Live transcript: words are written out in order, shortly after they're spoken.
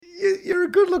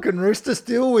good looking rooster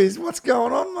still, Wiz. What's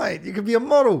going on, mate? You could be a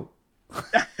model.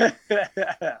 I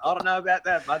don't know about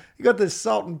that, bud. You got this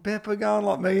salt and pepper going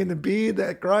like me, and the beard,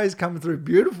 that grey's coming through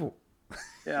beautiful.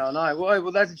 Yeah, I know.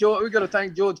 Well, that's George. We've got to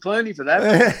thank George Clooney for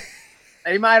that.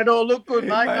 He made it all look good,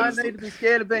 mate. No need to be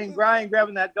scared of being grey and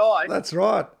grabbing that dye. That's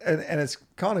right. And it's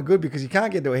kind of good because you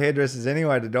can't get to a hairdresser's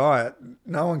anyway to dye it.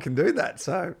 No one can do that,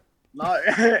 so. No.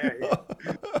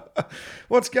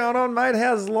 What's going on, mate?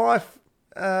 How's life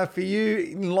for you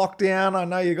in lockdown? I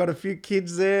know you got a few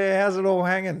kids there. How's it all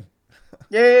hanging?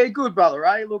 Yeah, good, brother,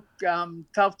 eh? Look,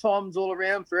 tough times all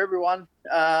around for everyone.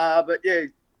 But, yeah,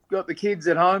 got the kids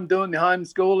at home doing the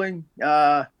homeschooling,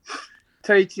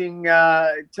 teaching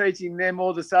them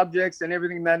all the subjects and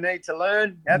everything they need to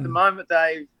learn. At the moment,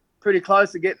 they're pretty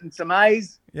close to getting some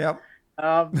A's. Yep.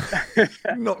 Not with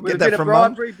get a that bit of from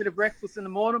bribery, bit of breakfast in the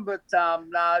morning, but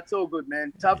it's all good,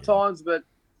 man. Tough times, but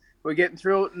we're getting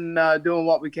through it and doing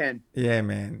what we can. Yeah,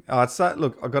 man. Oh,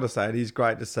 look, I've got to say, it is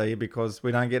great to see you because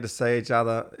we don't get to see each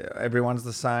other. Everyone's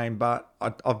the same, but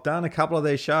I've done a couple of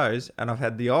these shows and I've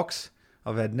had the Ox,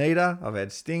 I've had Nita, I've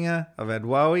had Stinger, I've had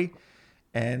Wowie,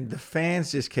 and the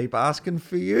fans just keep asking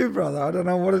for you, brother. I don't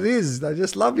know what it is. They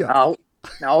just love you. Oh,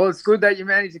 no, it's good that you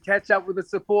managed to catch up with the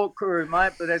support crew,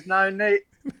 mate, but there's no need.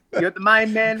 You got the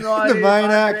main man right The here, main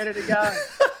mate, act. ready to go.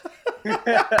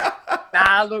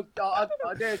 Nah, look, I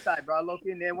dare say, bro, look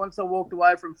in there. Once I walked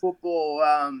away from football,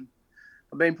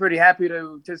 I've been pretty happy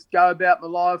to just go about my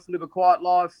life, live a quiet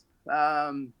life.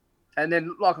 And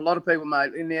then, like a lot of people,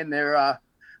 mate, in the end, they're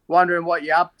wondering what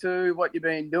you're up to, what you've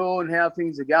been doing, how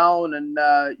things are going. And,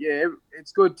 yeah,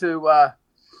 it's good to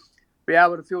be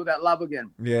able to feel that love again.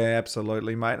 Yeah,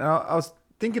 absolutely, mate. And I was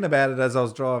thinking about it as I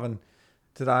was driving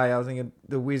today. I was thinking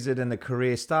the Wizard and the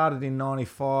career started in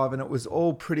 95 and it was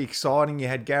all pretty exciting. You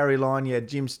had Gary Lyon, you had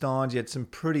Jim Steins, you had some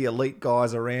pretty elite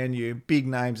guys around you, big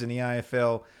names in the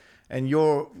AFL. And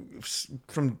you're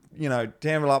from,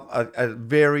 Tamworth, a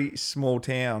very small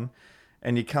town,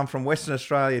 and you come from Western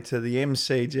Australia to the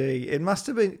MCG. It must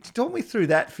have been, talk me through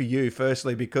that for you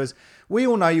firstly, because we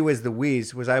all know you as the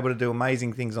Wiz, was able to do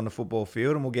amazing things on the football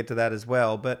field, and we'll get to that as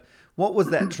well. But what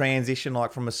was that transition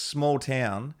like from a small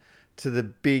town to the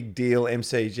big deal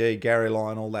MCG, Gary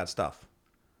Lyon, all that stuff?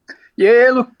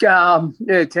 Yeah, look,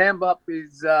 Tamworth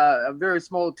is a very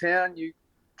small town. You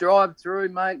drive through,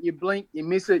 mate, you blink, you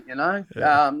miss it, Yeah.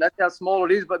 That's how small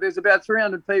it is. But there's about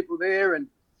 300 people there and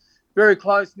very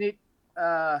close-knit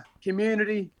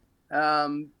community.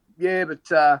 But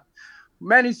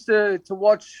managed to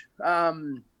watch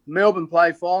Melbourne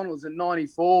play finals in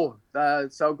 94.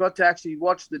 So I got to actually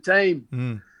watch the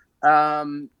team.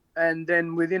 And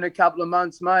then within a couple of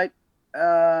months, mate,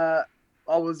 I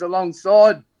was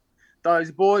alongside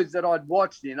those boys that I'd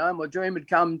watched, My dream had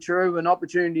come true, an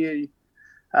opportunity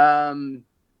to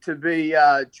be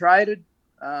traded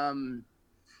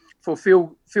for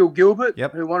Phil Gilbert,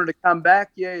 who wanted to come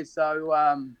back. Yeah,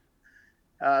 so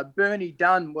Bernie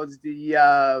Dunn was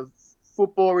the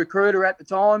football recruiter at the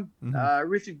time.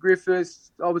 Richard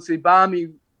Griffiths, obviously Barmy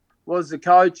was the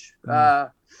coach.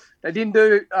 They didn't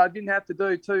have to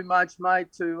do too much,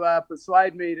 mate, to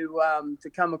persuade me to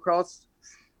come across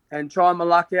and try my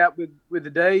luck out with the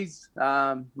D's.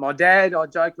 My dad, I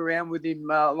joke around with him,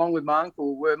 along with my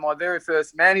uncle, were my very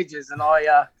first managers, and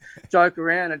I joke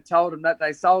around and told them that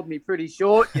they sold me pretty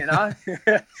short,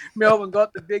 Melbourne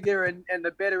got the bigger and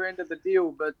the better end of the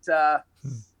deal, but,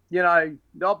 the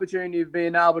opportunity of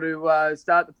being able to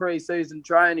start the pre-season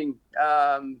training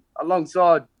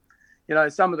alongside,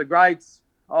 some of the greats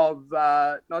of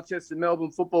not just the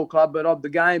Melbourne Football Club, but of the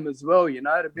game as well,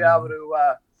 to be able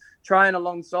to train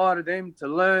alongside of them, to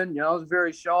learn. I was a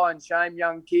very shy and shame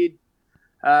young kid.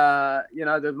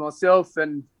 Myself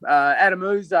and Adam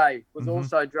Uze was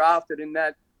also drafted in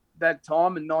that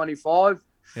time in 95.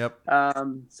 Yep.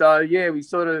 We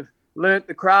sort of learnt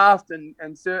the craft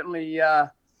and certainly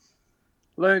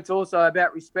learnt also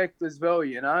about respect as well,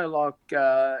 you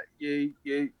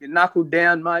knuckled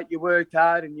down, mate, you worked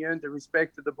hard and you earned the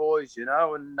respect of the boys,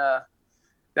 and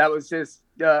that was just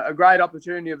a great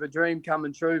opportunity of a dream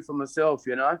coming true for myself,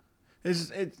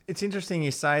 It's interesting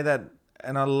you say that,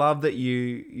 and I love that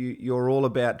you're all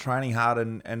about training hard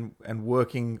and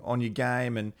working on your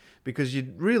game, and because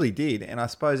you really did, and I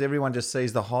suppose everyone just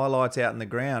sees the highlights out in the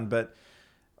ground, but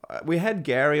we had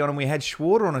Gary on and we had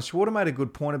Schwarter on, and Schwarter made a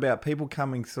good point about people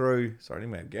coming through. Sorry, I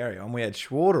didn't have Gary on. We had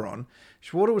Schwarter on.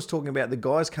 Schwarter was talking about the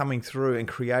guys coming through and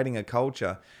creating a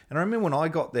culture. And I remember when I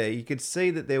got there, you could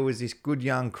see that there was this good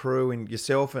young crew, and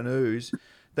yourself and Ooze,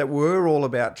 that were all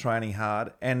about training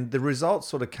hard. And the results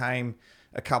sort of came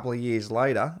a couple of years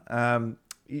later.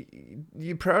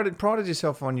 you prided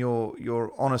yourself on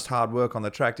your honest hard work on the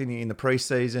track, didn't you, in the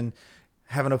pre-season,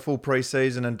 having a full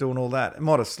pre-season and doing all that. It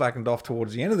might have slackened off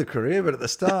towards the end of the career, but at the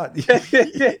start...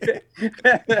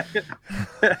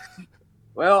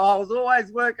 Well, I was always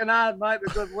working hard, mate,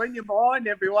 because when you're behind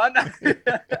everyone...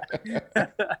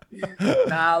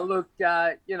 Look,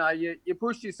 you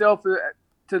pushed yourself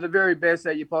to the very best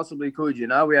that you possibly could, you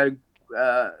know. We had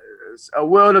a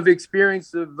world of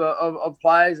experience of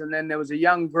players, and then there was a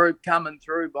young group coming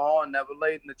through behind that were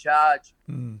leading the charge.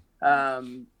 And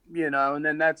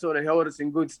then that sort of held us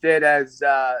in good stead as,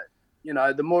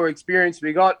 the more experience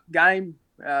we got,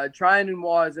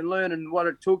 training-wise and learning what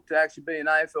it took to actually be an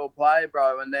AFL player,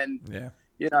 bro. And then,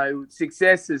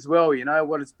 success as well,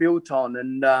 what it's built on.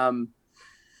 And,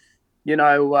 we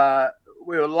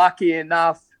were lucky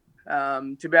enough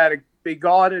to be able to be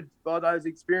guided by those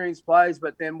experienced players.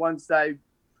 But then once they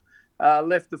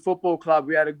left the football club,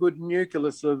 we had a good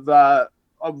nucleus of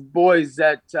boys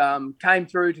that came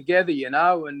through together,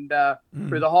 and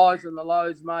through the highs and the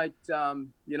lows, mate,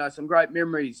 some great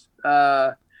memories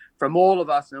from all of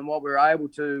us and what we were able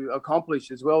to accomplish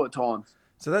as well at times.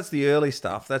 So that's the early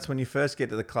stuff. That's when you first get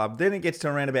to the club. Then it gets to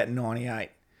around about 98.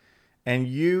 And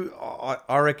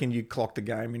I reckon you clocked the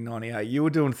game in 98. You were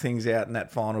doing things out in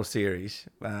that final series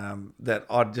that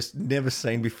I'd just never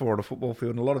seen before on a football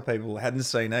field, and a lot of people hadn't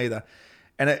seen either.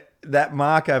 And that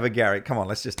mark over Gary, come on,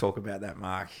 let's just talk about that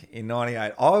mark in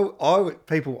 98. I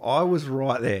was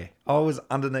right there. I was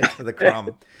underneath for the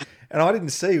crumb. And I didn't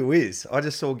see Wiz. I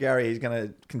just saw Gary, he's going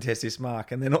to contest this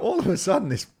mark. And then all of a sudden,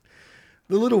 the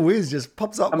little Wiz just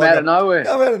pops up. Out of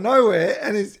nowhere.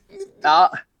 And he's...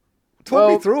 Talk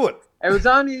me through it. It was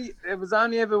only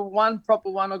ever one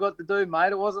proper one I got to do,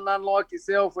 mate. It wasn't unlike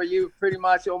yourself where you were pretty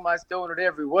much almost doing it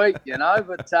every week,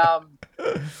 But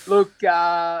look,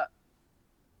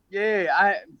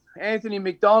 Anthony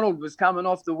McDonald was coming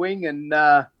off the wing, and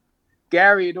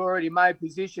Gary had already made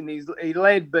position. He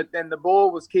led, but then the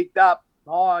ball was kicked up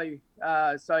high,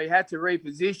 so he had to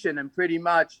reposition, and pretty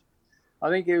much, I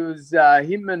think it was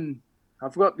him and I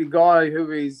forgot the guy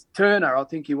who is Turner, I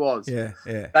think he was. Yeah.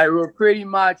 They were pretty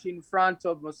much in front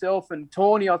of myself and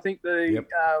Tawny, I think the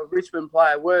Richmond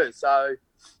player were. So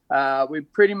we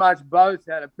pretty much both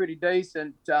had a pretty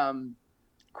decent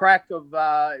crack of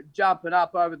jumping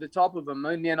up over the top of them.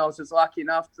 And then I was just lucky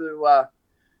enough to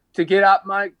get up,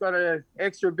 mate. Got an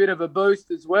extra bit of a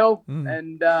boost as well.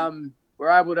 And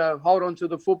we're able to hold on to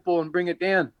the football and bring it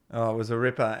down. Oh, it was a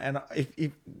ripper. And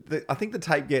I think the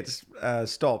tape gets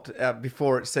stopped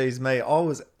before it sees me. I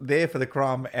was there for the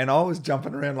crumb, and I was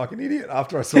jumping around like an idiot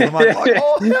after I saw them. I'm like,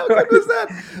 oh, how good was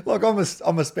that? Like, I'm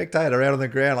a spectator out on the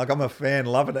ground. Like, I'm a fan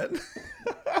loving it.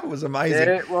 It was amazing.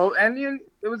 Yeah, well, and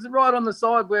it was right on the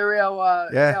side where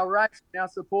our racks and our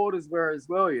supporters were as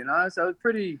well, So it was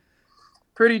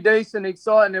pretty decent,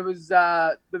 exciting. It was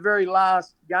the very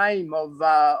last game of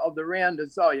the round,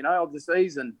 of the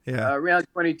season. Yeah. Round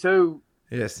 22.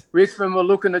 Yes. Richmond were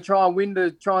looking to try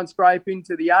and scrape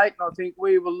into the 8, and I think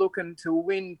we were looking to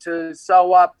win to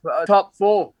sew up top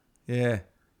 4. Yeah.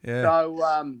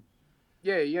 So,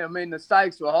 the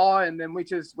stakes were high, and then we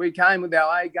came with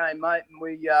our A game, mate, and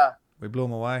we blew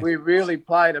them away. We really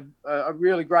played a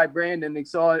really great brand and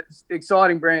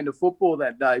exciting brand of football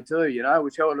that day too,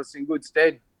 which held us in good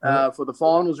stead for the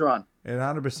finals run. It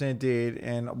 100% did,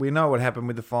 and we know what happened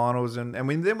with the finals, and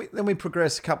then we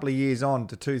progressed a couple of years on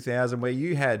to 2000, where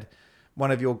you had one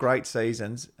of your great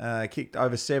seasons, kicked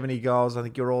over 70 goals. I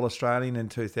think you're All-Australian in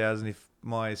 2000, if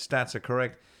my stats are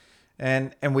correct,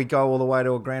 and we go all the way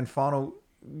to a grand final.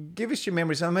 Give us your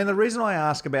memories. I mean, the reason I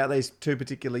ask about these two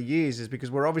particular years is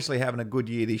because we're obviously having a good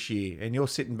year this year, and you're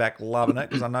sitting back loving it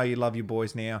because I know you love your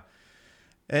boys now.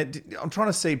 And I'm trying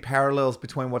to see parallels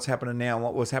between what's happening now and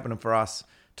what was happening for us.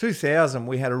 2000,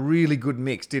 we had a really good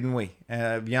mix, didn't we?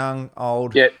 Young,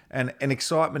 old, and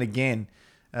excitement again.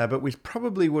 But we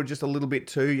probably were just a little bit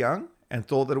too young and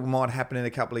thought that it might happen in a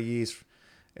couple of years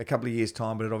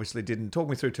time, but it obviously didn't. Talk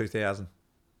me through 2000.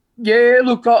 Yeah,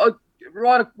 look,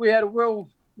 we had a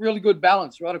really good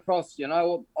balance right across,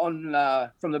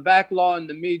 on from the back line,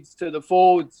 the mids to the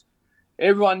forwards.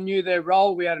 Everyone knew their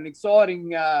role. We had an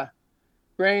exciting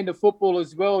brand of football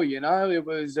as well, It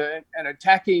was an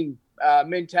attacking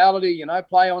mentality,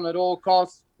 play on at all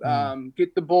costs,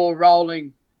 get the ball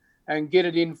rolling and get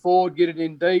it in forward, get it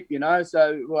in deep,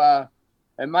 So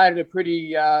it made it a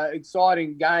pretty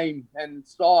exciting game and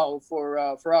style for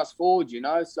us forwards,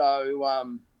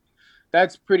 So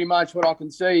that's pretty much what I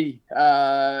can see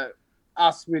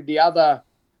us with the other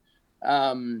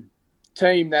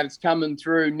team that's coming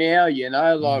through now,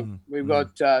 We've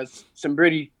got some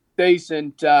pretty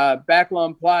decent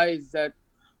backline players that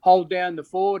hold down the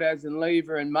forward, as in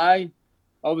Lever and May.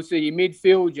 Obviously, your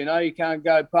midfield, you can't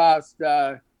go past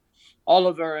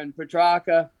Oliver and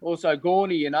Petrarca, also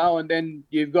Gorney, and then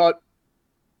you've got,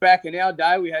 back in our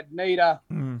day, we had Nita,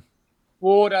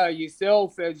 Water,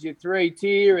 yourself as your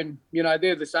 3-tier, and,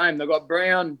 they're the same. They've got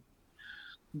Brown,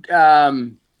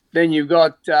 then you've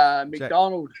got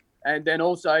McDonald, and then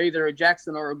also either a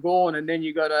Jackson or a Gorn, and then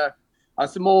you've got a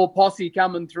small posse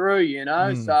coming through,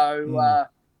 So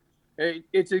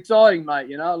it's exciting, mate,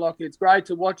 Like, it's great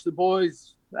to watch the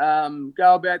boys go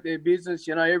about their business.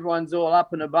 Everyone's all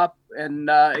up and up and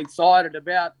excited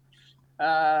about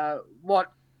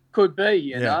what could be,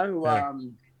 you know. Yeah.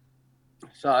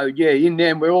 So, in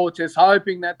them, we're all just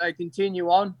hoping that they continue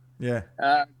on. Yeah.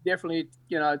 Definitely,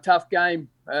 a tough game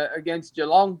against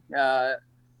Geelong.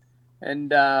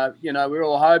 And we're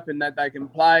all hoping that they can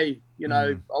play,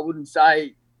 I wouldn't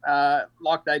say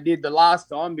like they did the last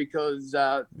time because,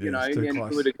 in the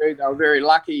end, to a degree, they were very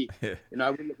lucky. Yeah.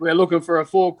 We're looking for a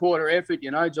 4-quarter effort.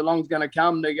 Geelong's going to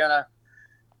come. They're going to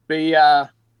be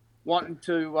wanting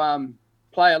to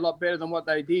play a lot better than what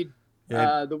they did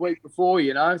the week before,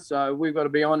 So we've got to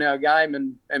be on our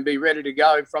game and be ready to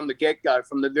go from the get-go,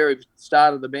 from the very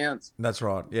start of the bounce. That's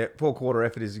right. Yeah, 4-quarter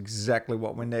effort is exactly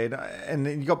what we need. And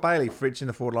you've got Bailey Fritsch in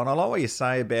the forward line. I like what you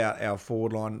say about our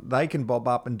forward line. They can bob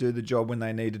up and do the job when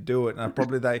they need to do it.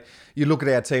 And you look at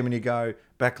our team and you go,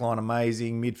 backline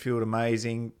amazing, midfield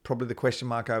amazing, probably the question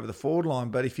mark over the forward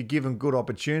line. But if you give them good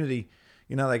opportunity,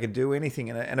 they can do anything.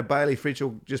 And a Bailey Fritsch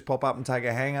will just pop up and take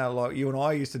a hanger like you and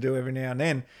I used to do every now and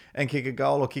then and kick a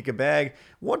goal or kick a bag.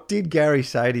 What did Gary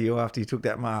say to you after he took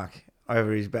that mark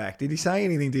over his back? Did he say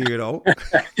anything to you at all?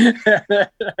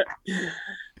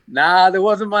 Nah, there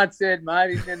wasn't much said,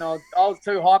 mate. I was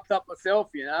too hyped up myself,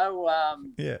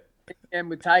 Yeah. And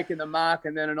we're taking the mark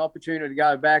and then an opportunity to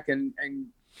go back and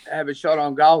have a shot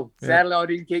on goal. Sadly, I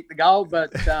didn't kick the goal,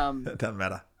 but... It doesn't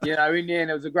matter. In the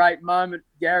end, it was a great moment.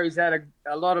 Gary's had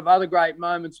a lot of other great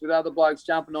moments with other blokes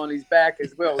jumping on his back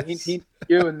as well. Hint,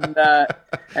 you and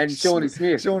Shawnee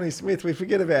Smith. Shawnee Smith, we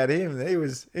forget about him. He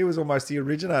was almost the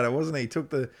originator, wasn't he? He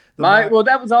took the mate. Well,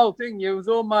 that was the whole thing. It was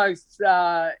almost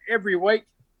every week.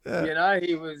 Yeah.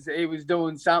 He was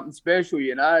doing something special.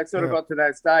 It sort of got to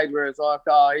that stage where it's like,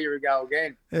 oh, here we go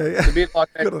again. Yeah. It's a bit like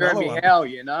that Jeremy Howe.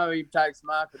 He takes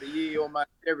Mark of the Year almost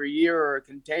every year or a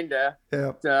contender.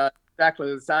 Yeah.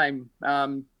 Exactly the same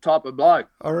type of bloke.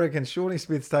 I reckon Shawnee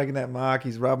Smith's taking that mark.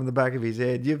 He's rubbing the back of his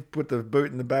head. You've put the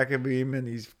boot in the back of him and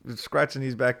he's scratching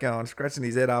his back scratching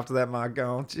his head after that mark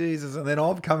going, Jesus. And then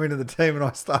I've come into the team and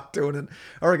I start doing it.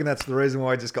 I reckon that's the reason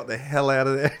why I just got the hell out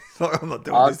of there. I'm not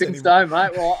doing this anymore. I think so,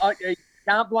 mate. Well, you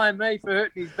can't blame me for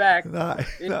hurting his back. No.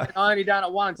 I only done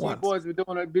it once. You boys were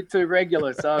doing it a bit too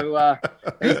regular. So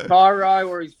his chiro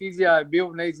or his physio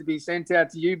bill needs to be sent out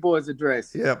to you boys'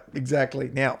 address. Yep, exactly.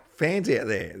 Now, fans out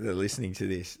there that are listening to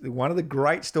this, one of the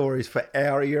great stories for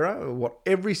our era, what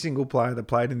every single player that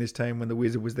played in this team when the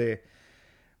Wizard was there,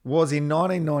 was in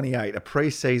 1998, a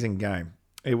pre-season game.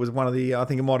 It was one of the, I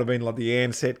think it might have been like the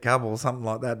Ansett Cup or something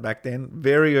like that back then.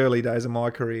 Very early days of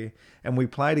my career. And we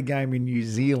played a game in New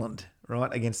Zealand,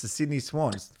 right, against the Sydney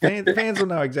Swans. Fans will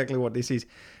know exactly what this is.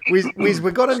 We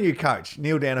got a new coach,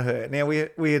 Neil Danaher. Now,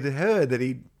 we had heard that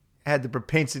he had the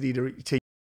propensity to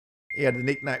he had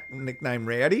the nickname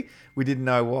Rowdy. We didn't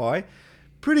know why.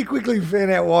 Pretty quickly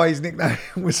found out why his nickname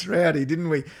was Rowdy, didn't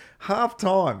we? Half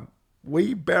time,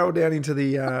 we barreled down into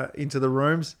the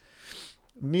rooms.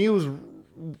 Neil's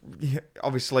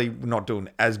obviously not doing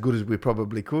as good as we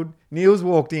probably could. Neil's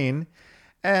walked in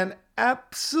and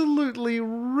absolutely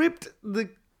ripped the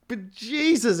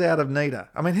bejesus out of Nita.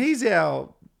 I mean, he's our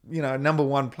number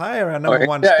one player, our number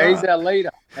one star. He's our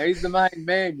leader. He's the main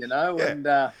man,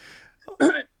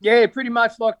 Yeah. And pretty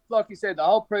much like you said, the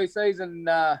whole pre-season,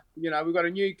 we've got a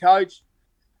new coach.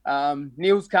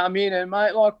 Neil's come in and,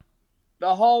 mate, like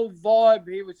the whole vibe,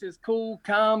 he was just cool,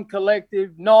 calm,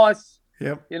 collective, nice.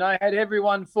 Yep. Had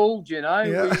everyone fooled, Yeah.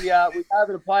 We were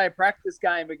able to play a practice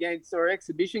game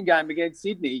exhibition game against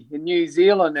Sydney in New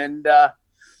Zealand. And,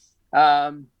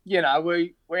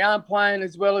 we aren't playing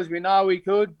as well as we know we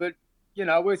could, but,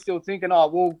 we're still thinking,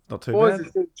 boys are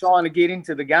still trying to get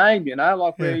into the game, we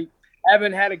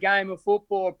haven't had a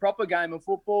proper game of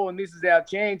football, and this is our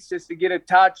chance just to get a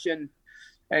touch and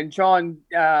try and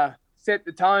set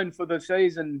the tone for the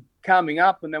season coming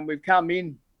up. And then we've come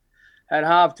in at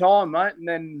half time, mate, and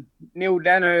then Neil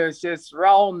Danaher is just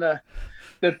rolling the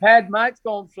pad, mate's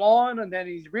gone flying, and then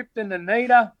he's ripped in the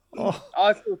Nita. Oh.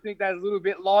 I still think that's a little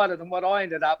bit lighter than what I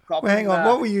ended up copping. Well, hang on,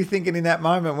 what were you thinking in that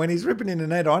moment when he's ripping in the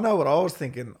Nita? I know what I was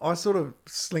thinking. I sort of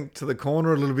slinked to the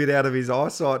corner a little bit out of his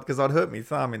eyesight because I'd hurt my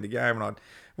thumb in the game and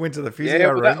Went to the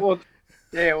physio room. That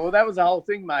was the whole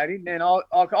thing, mate. And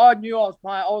I knew I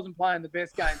wasn't playing the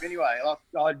best game anyway.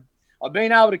 I'd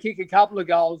been able to kick a couple of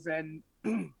goals, and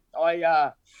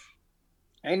I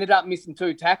ended up missing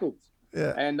 2 tackles.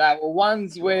 Yeah. And they were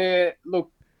ones where,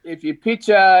 look, if you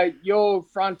picture your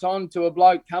front on to a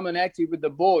bloke coming at you with the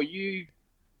ball, you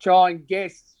try and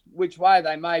guess which way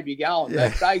they may be going. Yeah.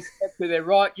 If they step to their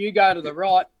right, you go to the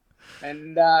right.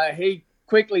 And he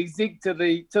quickly zigged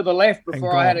to the left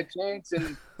before I had a chance.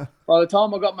 And by the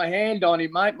time I got my hand on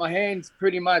him, mate, my hands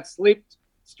pretty much slipped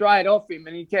straight off him,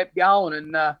 and he kept going.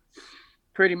 And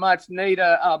pretty much Neil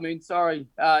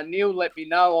let me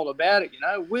know all about it,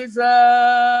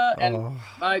 Whizzer. And,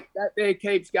 mate, that there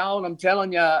keeps going. I'm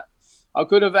telling you, I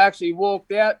could have actually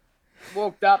walked up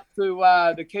to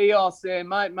the kiosk there,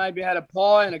 mate, maybe had a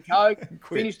pie and a Coke,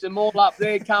 finished them all up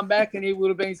there, come back, and he would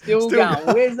have been still going,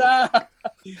 Whizzer,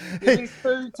 is this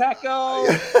 2 tackles?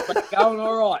 But going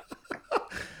all right.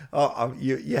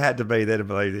 You had to be there to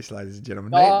believe this, ladies and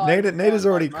gentlemen. Nita's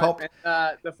already copped.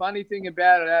 And, the funny thing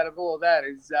about it, out of all that,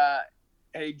 is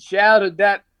he shouted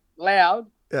that loud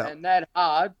and that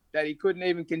hard that he couldn't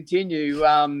even continue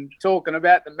talking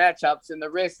about the matchups and the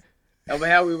rest of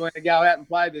how we were going to go out and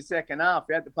play the second half.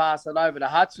 We had to pass it over to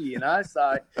Hutchie,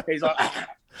 So he's like...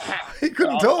 He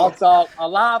couldn't talk. I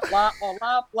laughed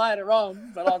later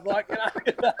on, but I was like,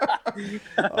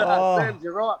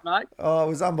 you're right, mate. Oh, it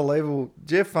was unbelievable.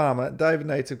 Jeff Farmer, David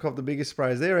Neitz have copped the biggest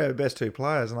sprays. They're our best 2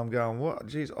 players, and I'm going, what?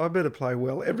 Geez, I better play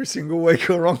well every single week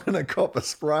or I'm going to cop a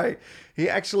spray. He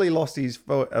actually lost his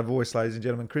voice, ladies and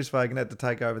gentlemen. Chris Fagan had to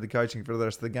take over the coaching for the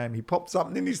rest of the game. He popped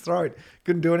something in his throat.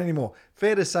 Couldn't do it anymore.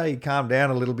 Fair to say he calmed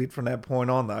down a little bit from that point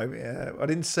on, though. I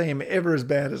didn't see him ever as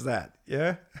bad as that.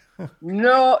 Yeah?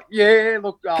 No, yeah,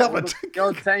 look, the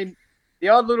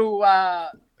odd little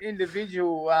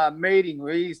individual meeting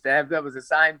we used to have, that was the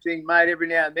same thing, mate, every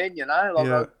now and then,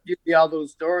 I'll give the old little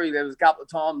story. There was a couple of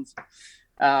times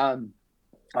I'd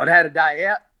had a day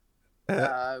out,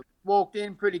 walked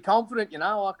in pretty confident,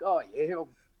 like, I'll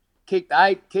kicked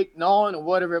 8, kicked 9, or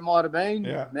whatever it might have been,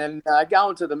 and then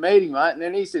going to the meeting, mate, and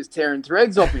then he's just tearing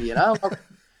threads off me, like,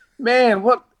 man,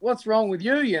 what's wrong with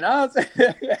you, I've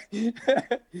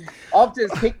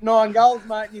just kicked 9 goals,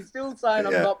 mate, and you're still saying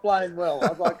I'm not playing well. I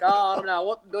was like, I don't know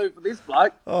what to do for this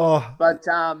bloke. But,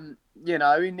 in the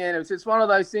end, it was just one of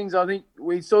those things. I think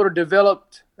we sort of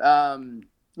developed,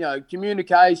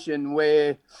 communication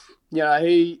where,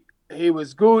 he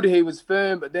was good, he was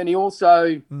firm, but then he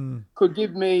also could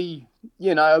give me,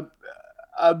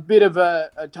 a bit of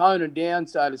a toning down,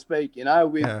 so to speak,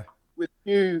 with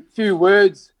few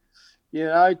words,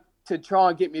 to try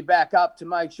and get me back up, to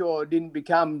make sure I didn't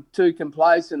become too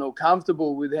complacent or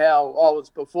comfortable with how I was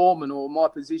performing or my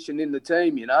position in the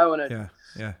team, and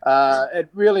it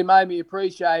really made me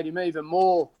appreciate him even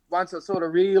more once I sort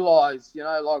of realised,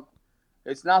 like,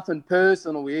 it's nothing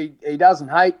personal. He doesn't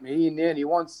hate me, and then he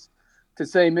wants to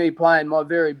see me playing my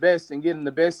very best and getting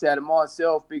the best out of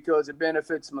myself because it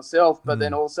benefits myself, but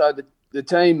then also the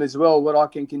team as well, what I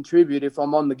can contribute if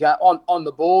I'm on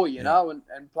the ball,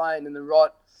 and playing in the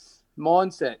right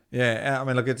mindset. Yeah, I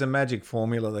mean, look, it's a magic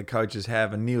formula that coaches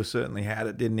have, and Neil certainly had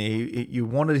it, didn't he? You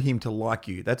wanted him to like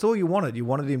you. That's all you wanted. You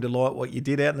wanted him to like what you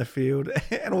did out in the field,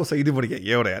 and also you didn't want to get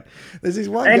yelled at. There's this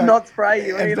one game, not spray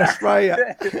you either. Not spray you.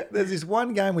 There's this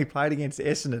one game we played against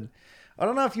Essendon. I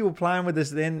don't know if you were playing with us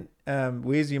then,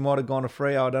 Wiz. You might have gone to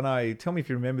Freo. I don't know. Tell me if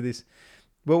you remember this.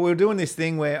 Well, we were doing this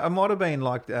thing where I might have been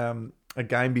like a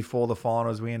game before the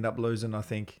finals. We end up losing, I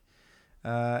think,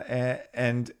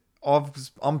 and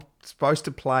I'm supposed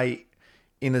to play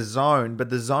in a zone, but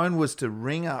the zone was to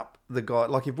ring up the guy.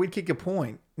 Like if we'd kick a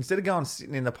point, instead of going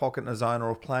sitting in the pocket in a zone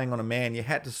or playing on a man, you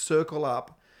had to circle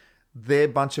up their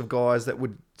bunch of guys that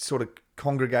would sort of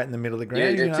congregate in the middle of the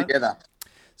ground. Yeah, together.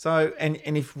 So, and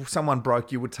if someone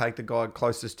broke, you would take the guy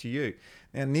closest to you.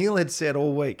 Now, Neil had said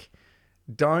all week,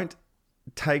 don't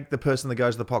take the person that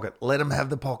goes to the pocket. Let them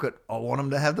have the pocket. I want them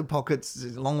to have the pockets.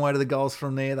 There's a long way to the goals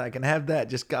from there. They can have that.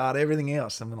 Just guard everything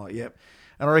else. I'm like, yep.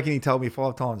 And I reckon he told me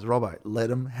 5 times, Robbo, let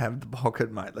them have the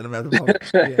pocket, mate. Let them have the pocket.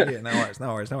 yeah,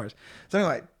 no worries. So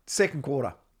anyway, second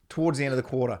quarter, towards the end of the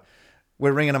quarter,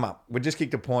 we're ringing them up. We just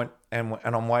kicked a point, and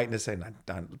I'm waiting to say, no,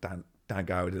 don't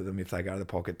go to them if they go to the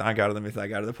pocket. Don't go to them if they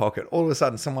go to the pocket. All of a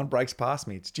sudden, someone breaks past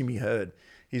me. It's Jimmy Hurd.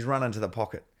 He's running to the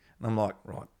pocket. And I'm like,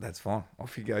 right, that's fine.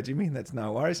 Off you go, Jimmy. That's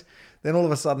no worries. Then all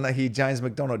of a sudden, I hear James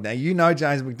McDonald. Now, you know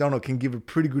James McDonald can give a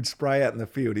pretty good spray out in the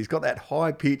field. He's got that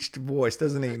high-pitched voice,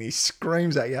 doesn't he? And he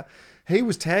screams at you. He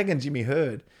was tagging Jimmy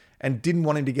Hurd and didn't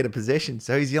want him to get a possession.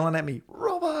 So he's yelling at me,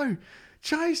 Robbo,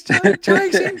 chase him.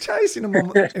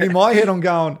 And in my head, I'm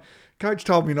going, Coach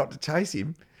told me not to chase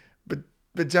him. But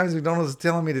but James McDonald was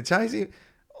telling me to chase him.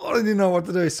 I didn't know what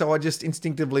to do, so I just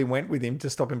instinctively went with him to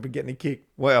stop him from getting a kick.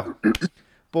 Well,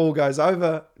 ball goes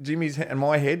over Jimmy's and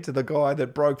my head to the guy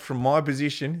that broke from my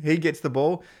position. He gets the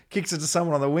ball, kicks it to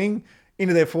someone on the wing.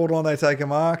 Into their forward line, they take a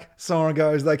mark. Siren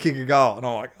goes, they kick a goal. And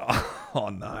I'm like, oh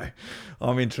no,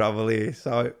 I'm in trouble here.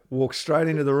 So I walked straight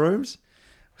into the rooms,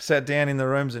 sat down in the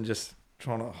rooms and just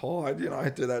trying to hide,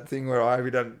 do that thing where I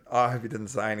hope he didn't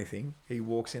say anything. He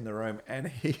walks in the room and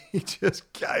he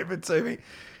just gave it to me.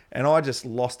 And I just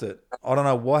lost it. I don't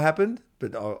know what happened,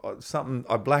 but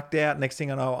I blacked out. Next thing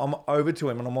I know, I'm over to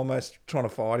him and I'm almost trying to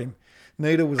fight him.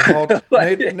 Nita was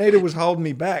holding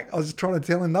me back. I was trying to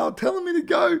tell him, no, telling me to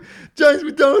go. James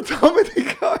McDonald told me to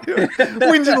go.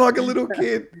 Whinging like a little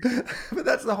kid. But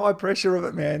that's the high pressure of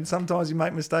it, man. Sometimes you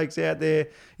make mistakes out there.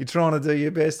 You're trying to do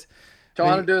your best.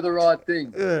 Trying to do the right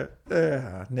thing.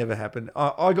 Never happened.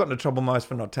 I got into trouble most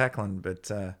for not tackling,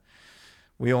 but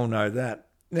we all know that.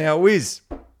 Now, Wiz,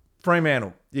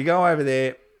 Fremantle, you go over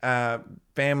there,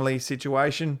 family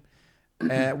situation.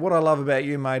 What I love about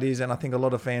you, mate, is, and I think a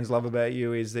lot of fans love about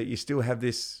you, is that you still have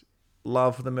this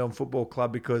love for the Melbourne Football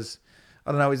Club because,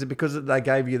 I don't know, is it because they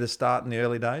gave you the start in the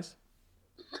early days?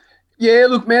 Yeah,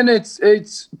 look, man,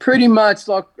 it's pretty much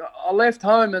like I left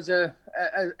home as a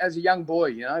young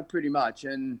boy, pretty much.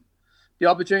 And the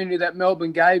opportunity that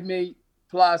Melbourne gave me,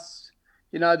 plus,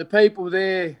 the people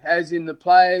there, as in the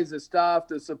players, the staff,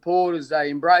 the supporters,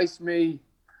 they embraced me,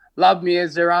 loved me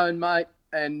as their own mate,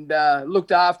 and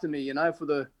looked after me, for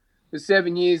the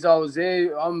 7 years I was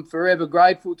there. I'm forever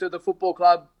grateful to the football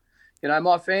club.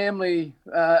 My family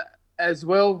as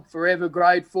well, forever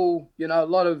grateful. A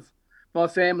lot of my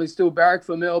family still barrack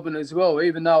for Melbourne as well,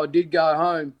 even though I did go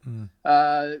home.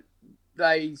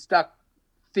 They stuck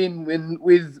thin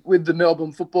with the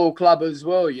Melbourne Football Club as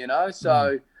well,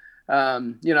 So,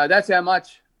 that's how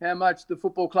much the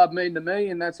football club mean to me,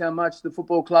 and that's how much the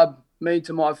football club mean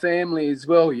to my family as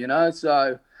well,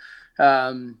 So,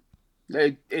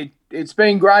 it's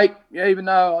been great, even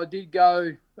though I did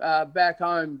go back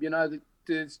home,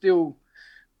 to still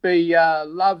be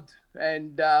loved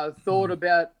and thought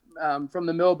about from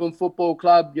the Melbourne Football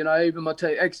Club, even my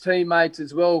ex-teammates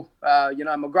as well,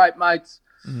 my great mates.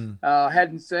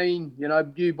 Hadn't seen,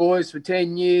 you boys for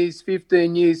 10 years,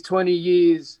 15 years, 20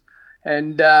 years.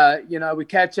 And, we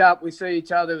catch up, we see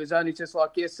each other. It was only just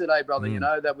like yesterday, brother,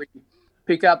 that we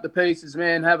pick up the pieces,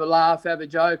 man, have a laugh, have a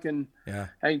joke, and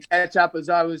catch up as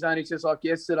though it was only just like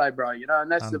yesterday, bro,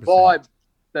 and that's 100%. The vibe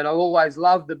that I always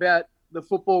loved about the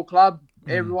football club,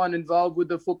 everyone involved with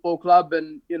the football club,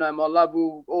 and, my love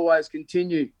will always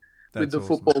continue with the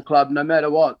football club no matter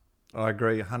what. I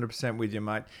agree 100% with you,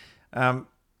 mate.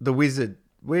 The Wizard,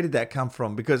 where did that come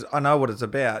from? Because I know what it's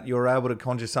about. You're able to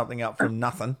conjure something up from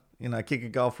nothing, kick a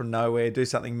goal from nowhere, do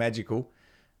something magical.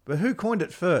 But who coined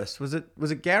it first? Was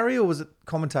it Gary or was it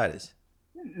commentators?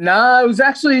 No, it was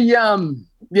actually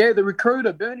the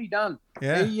recruiter, Bernie Dunn.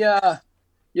 Yeah.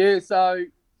 So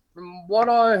from what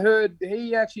I heard,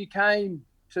 he actually came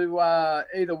to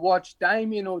either watch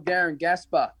Damien or Darren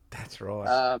Gaspar. That's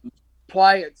right.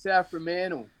 Play at South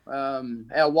Fremantle,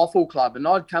 our waffle club, and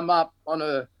I'd come up on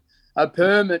a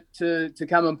permit to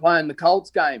come and play in the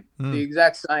Colts game the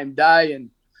exact same day.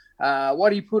 And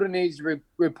what he put in his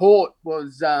report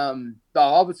was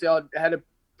obviously I had a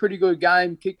pretty good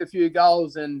game, kicked a few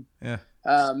goals, and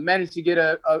managed to get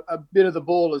a bit of the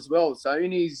ball as well. So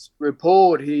in his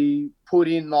report, he put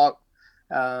in that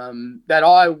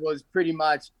I was pretty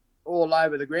much all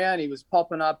over the ground. He was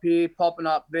popping up here, popping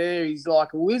up there. He's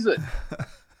like a wizard.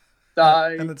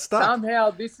 So and it's somehow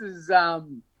this has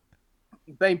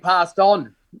been passed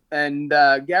on, and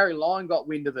Gary Lyon got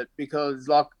wind of it because,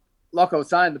 like I was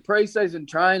saying, the preseason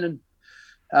training,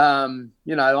 I'm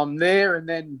there, and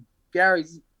then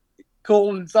Gary's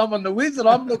calling someone the wizard.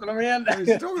 I'm looking around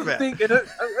thinking,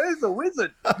 who's the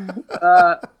wizard?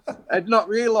 And not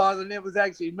realising it was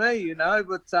actually me,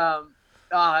 but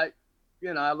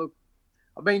look,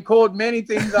 I've been called many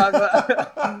things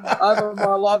over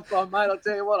my lifetime, mate. I'll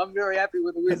tell you what, I'm very happy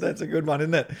with the wizard. That's a good one,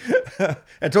 isn't it?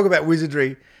 And talk about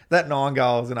wizardry, that 9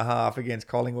 goals and a half against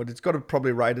Collingwood, it's got to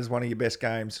probably rate as one of your best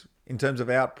games in terms of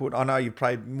output. I know you've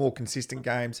played more consistent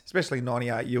games, especially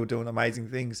 98, you were doing amazing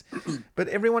things. But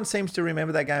everyone seems to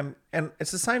remember that game. And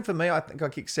it's the same for me. I think I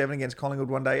kicked 7 against Collingwood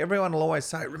one day. Everyone will always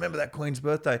say, remember that Queen's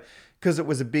birthday, because it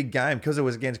was a big game, because it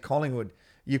was against Collingwood.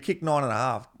 You kicked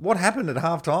 9.5. What happened at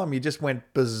halftime? You just went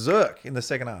berserk in the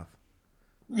second half.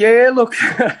 Yeah, look,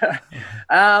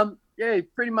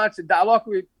 pretty much a day. Like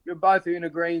we're both in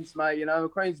agreement, mate.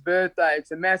 Queen's birthday,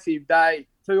 it's a massive day,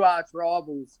 2 arch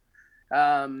rivals.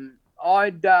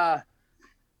 I'd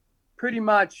pretty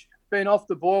much been off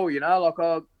the ball, you know.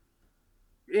 Like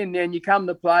in the end, you come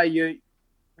to play, you're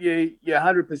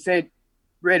 100%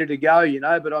 ready to go, you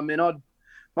know. But I mean,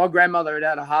 my grandmother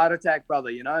had a heart attack,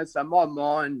 brother, you know. So my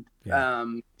mind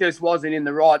just wasn't in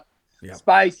the right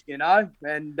space, you know.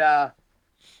 And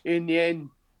in the end,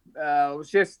 I was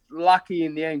just lucky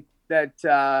in the end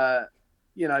that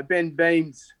you know, Ben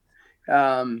Beams,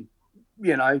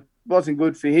 you know, wasn't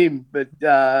good for him, but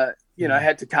you know,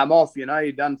 had to come off. You know,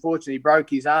 he'd unfortunately broke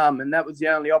his arm, and that was the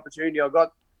only opportunity I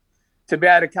got to be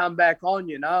able to come back on.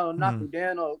 You know, and knuckle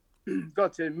down. I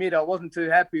got to admit I wasn't too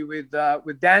happy with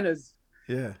Danners.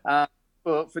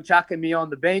 For chucking me on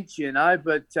the bench, you know.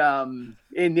 But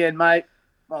in the end, mate,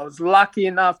 I was lucky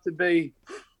enough to be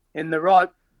in the right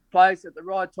place at the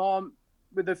right time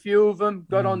with a few of them.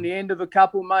 Got on the end of a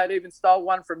couple, mate. Even stole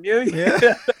one from you.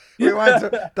 Yeah.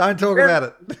 Don't talk about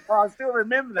it. I still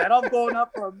remember that. I've gone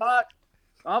up for a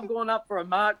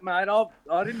mark, mate.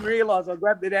 I didn't realise I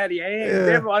grabbed it out of your hands.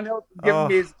 Yeah. Everyone else was giving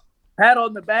me his pat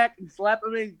on the back and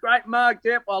slapping me. Great mark,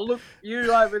 Jeff. I looked at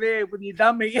you over there with your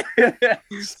dummy.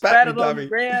 Spat it on the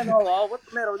ground. Oh, what's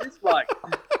the matter with this bloke?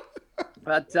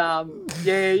 But,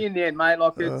 yeah, in the end, mate,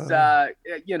 like it's,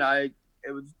 you know,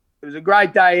 it was a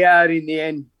great day out in the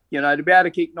end, you know, to be able to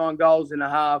kick 9 goals and a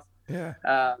half. Yeah.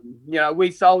 You know,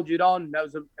 we soldiered on. That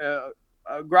was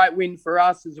a great win for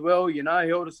us as well, you know,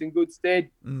 held us in good stead.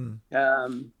 You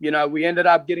know, we ended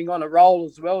up getting on a roll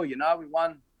as well, you know. We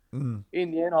won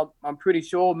in the end, I'm pretty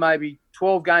sure maybe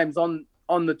 12 games on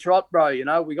the trot, bro. You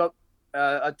know, we got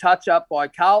a touch up by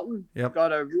Carlton.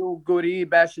 Got a real good ear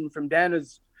bashing from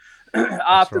Danners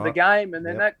after the game, and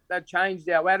then that changed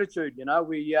our attitude. You know,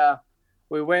 we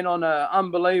went on an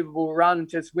unbelievable run,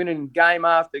 just winning game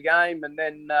after game, and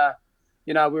then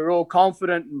you know, we were all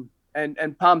confident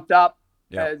and pumped up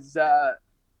as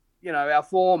you know, our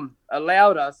form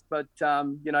allowed us, but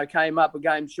you know, came up a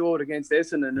game short against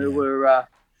Essendon, who were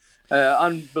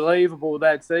unbelievable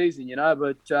that season, you know.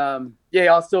 But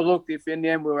yeah, I still looked, if in the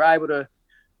end we were able to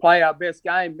play our best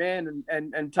game, man,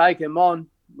 and take them on,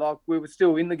 like we were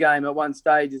still in the game at one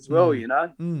stage as well, you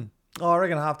know. Oh, I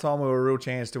reckon half-time we were a real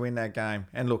chance to win that game.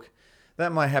 And look,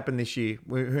 that might happen this year.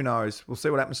 Who knows? We'll see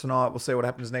what happens tonight. We'll see what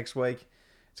happens next week.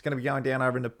 It's going to be going down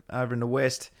over in the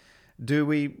West. Do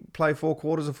we play 4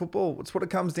 quarters of football? It's what it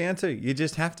comes down to. You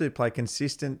just have to play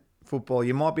consistent football.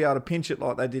 You might be able to pinch it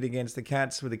like they did against the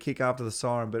Cats with a kick after the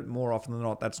siren, but more often than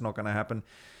not, that's not going to happen.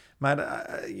 Mate,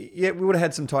 yeah, we would have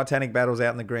had some titanic battles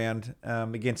out in the ground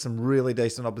against some really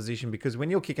decent opposition, because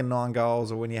when you're kicking 9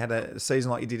 goals, or when you had a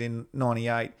season like you did in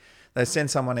 98, they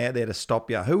send someone out there to stop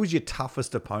you. Who was your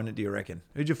toughest opponent, do you reckon?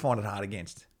 Who'd you find it hard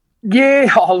against? Yeah,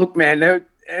 oh, look, man,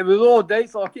 it was all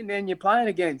decent. Like, and then you're playing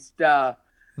against, you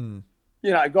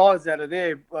know, guys that are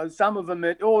there. Well, some of them,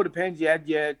 it all depends. You had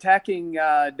your attacking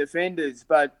defenders,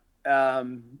 but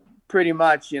pretty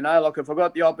much, you know, like if I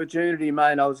got the opportunity,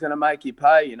 mate, I was going to make you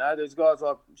pay, you know. There's guys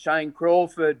like Shane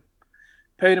Crawford,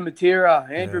 Peter Matera,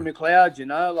 Andrew McLeod, you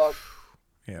know, like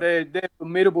they're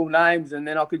formidable names. And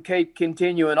then I could keep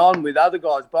continuing on with other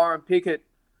guys, Byron Pickett,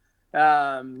 you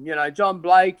know, John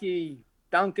Blakey,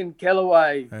 Duncan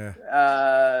Kellaway,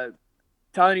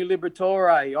 Tony Liberatore.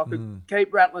 I could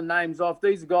keep rattling names off.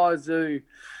 These are guys who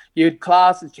you'd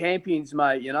class as champions,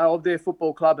 mate, you know, of their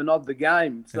football club and of the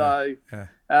game. So,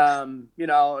 you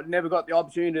know, I never got the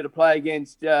opportunity to play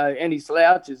against any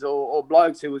slouches or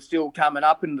blokes who were still coming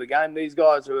up into the game. These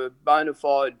guys were bona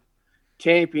fide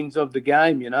champions of the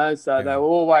game, you know. So they were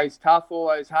always tough,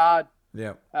 always hard.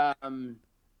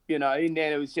 You know, in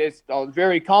there it was just, I was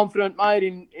very confident,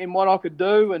 mate, in what I could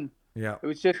do. And it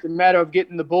was just a matter of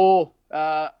getting the ball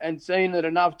and seeing it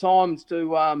enough times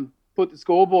to put the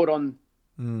scoreboard on.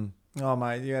 Oh,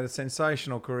 mate, you had a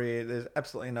sensational career. There's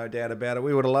absolutely no doubt about it.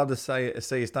 We would have loved to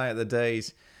see you stay at the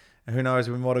D's. And who knows,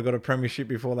 we might have got a premiership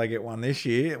before they get one this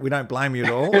year. We don't blame you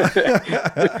at all.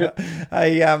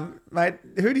 Hey, mate,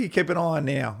 who do you keep an eye on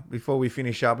now before we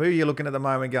finish up? Who are you looking at the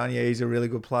moment going, yeah, he's a really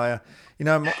good player? You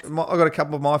know, I've got a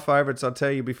couple of my favourites, I'll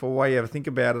tell you, before you ever think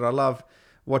about it. I love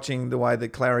watching the way that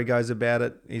Clary goes about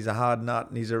it. He's a hard nut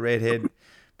and he's a redhead.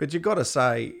 But you've got to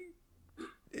say,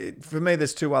 for me,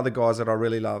 there's 2 other guys that I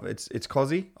really love. It's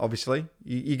Cozzy, obviously.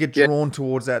 You get drawn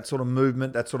towards that sort of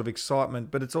movement, that sort of excitement.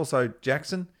 But it's also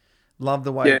Jackson. Love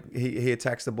the way he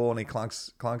attacks the ball and he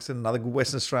clunks it. Another good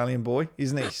Western Australian boy,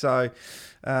 isn't he? So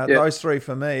those 3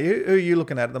 for me. Who are you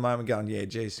looking at the moment going, yeah,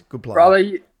 geez, good player? Brother,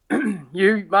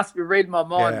 you must be reading my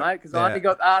mind, mate, because I only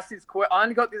got asked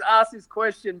this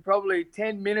question probably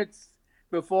 10 minutes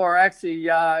before I actually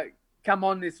come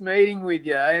on this meeting with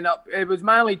you. And it was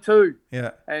mainly 2.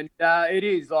 And it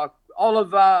is like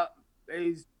Oliver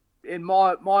is in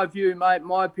my view, mate,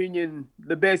 my opinion,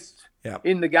 the best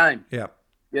in the game. Yeah.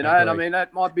 You know, and I mean,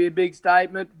 that might be a big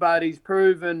statement, but he's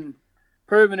proven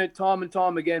it time and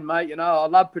time again, mate. You know, I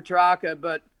love Petrarca,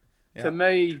 but to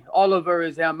me, Oliver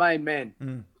is our main man.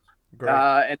 And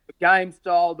the game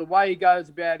style, the way he goes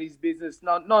about his business,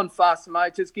 non-fuss,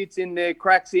 mate, just gets in there,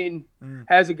 cracks in,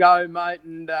 has a go, mate,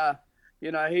 and,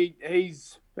 you know,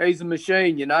 he's a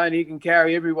machine, you know, and he can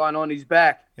carry everyone on his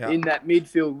back in that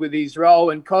midfield with his role.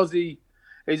 And Cozzy,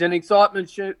 he's an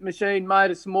excitement machine,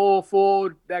 mate, a small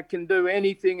forward that can do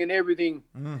anything and everything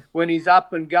when he's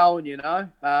up and going, you know.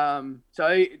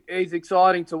 So he's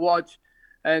exciting to watch.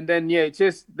 And then,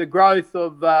 just the growth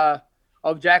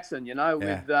of Jackson, you know,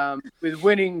 with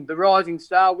winning the Rising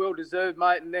Star, well-deserved,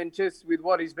 mate, and then just with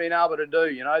what he's been able to do,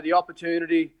 you know, the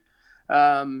opportunity.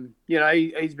 You know,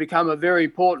 he's become a very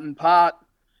important part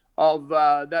of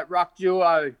that ruck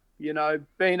duo, you know,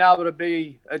 being able to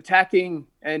be attacking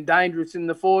and dangerous in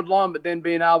the forward line, but then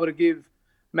being able to give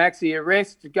Maxi a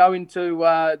rest to go into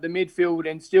the midfield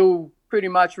and still pretty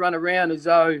much run around as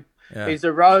though he's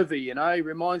a rover, you know. He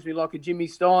reminds me like a Jimmy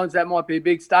Steins. That might be a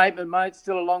big statement, mate.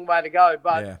 Still a long way to go.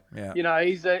 But, you know,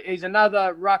 he's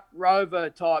another ruck rover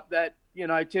type that, you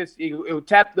know, just he'll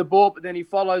tap the ball, but then he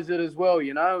follows it as well,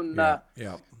 you know. And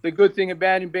the good thing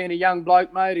about him being a young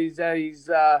bloke, mate, is that he's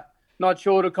not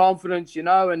short of confidence, you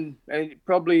know, and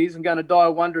probably isn't going to die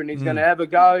wondering. He's going to have a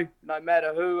go, no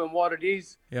matter who and what it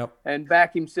is, and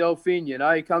back himself in, you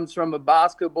know. He comes from a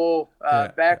basketball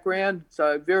background,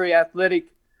 so very athletic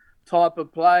type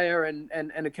of player and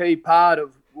a key part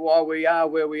of why we are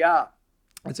where we are.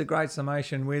 It's a great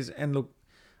summation, Wiz. And look,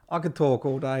 I could talk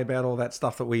all day about all that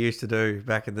stuff that we used to do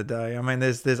back in the day. I mean,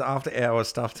 there's after-hours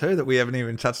stuff too that we haven't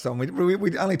even touched on.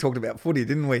 We only talked about footy,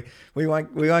 didn't we? We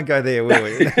won't go there, will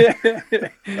we?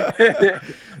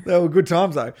 They were good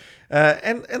times though.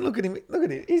 And look at him. Look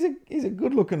at him. He's a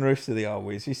good-looking rooster, the old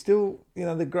Wiz. He's still, you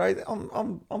know, the great.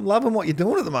 I'm loving what you're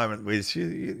doing at the moment, Wiz.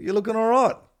 You're looking all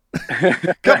right.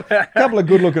 couple of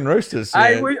good-looking roosters.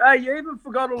 Hey, you even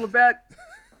forgot all about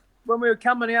when we were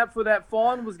coming out for that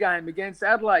finals game against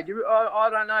Adelaide. I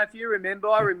don't know if you remember.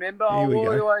 I remember. I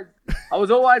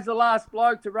was always the last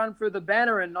bloke to run through the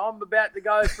banner, and I'm about to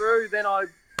go through. Then I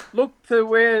looked to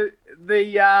where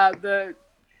the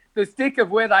stick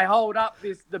of where they hold up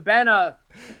the banner.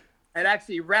 It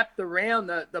actually wrapped around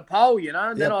the pole, you know,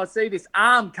 and then I see this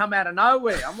arm come out of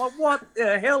nowhere. I'm like, what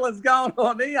the hell is going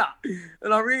on here?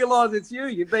 And I realise it's you.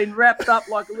 You've been wrapped up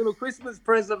like a little Christmas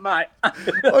present, mate,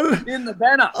 in the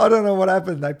banner. I don't know what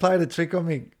happened. They played a trick on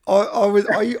me.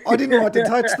 I didn't like to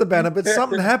touch the banner, but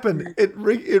something happened. It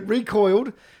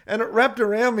recoiled and it wrapped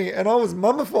around me, and I was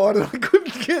mummified and I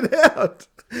couldn't get out.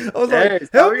 I was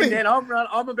like, help me. Then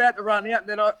I'm about to run out, and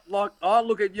then I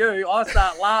look at you, I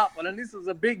start laughing, and this was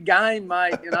a big game,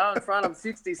 mate, you know, in front of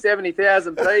 60,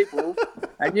 70,000 people,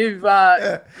 and you've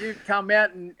come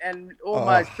out and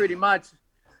almost pretty much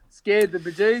scared the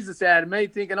bejesus out of me,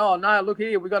 thinking, oh, no, look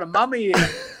here, we got a mummy here.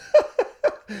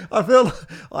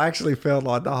 I actually felt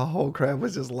like the whole crowd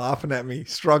was just laughing at me,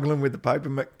 struggling with the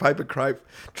paper crepe,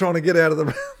 trying to get out of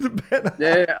the banner.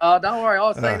 Yeah, don't worry,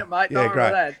 I've seen it, mate. Don't worry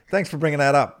about that. Thanks for bringing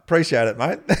that up. Appreciate it,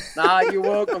 mate. Nah, you're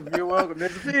welcome. You're welcome.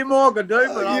 There's a few more I can do,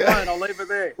 but I won't. I'll leave it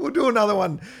there. We'll do another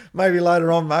one maybe later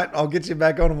on, mate. I'll get you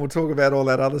back on and we'll talk about all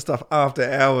that other stuff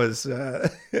after hours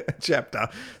chapter.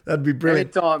 That'd be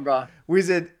brilliant. Anytime, bro.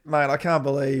 Wizard, mate, I can't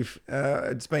believe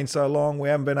it's been so long. We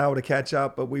haven't been able to catch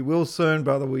up, but we will soon,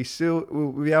 brother.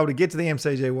 We'll be able to get to the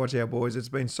MCG. Watch our boys. It's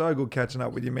been so good catching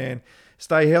up with you, man.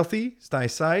 Stay healthy, stay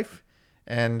safe,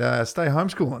 and stay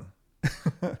homeschooling.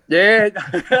 Yeah.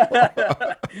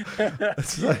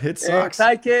 It sucks.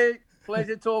 Take care.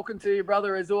 Pleasure talking to you,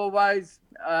 brother, as always.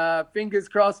 Fingers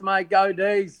crossed, mate. Go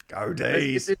D's. Go D's.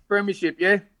 Let's get this premiership,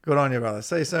 yeah? Good on you, brother.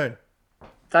 See you soon.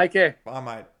 Take care. Bye,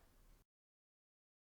 mate.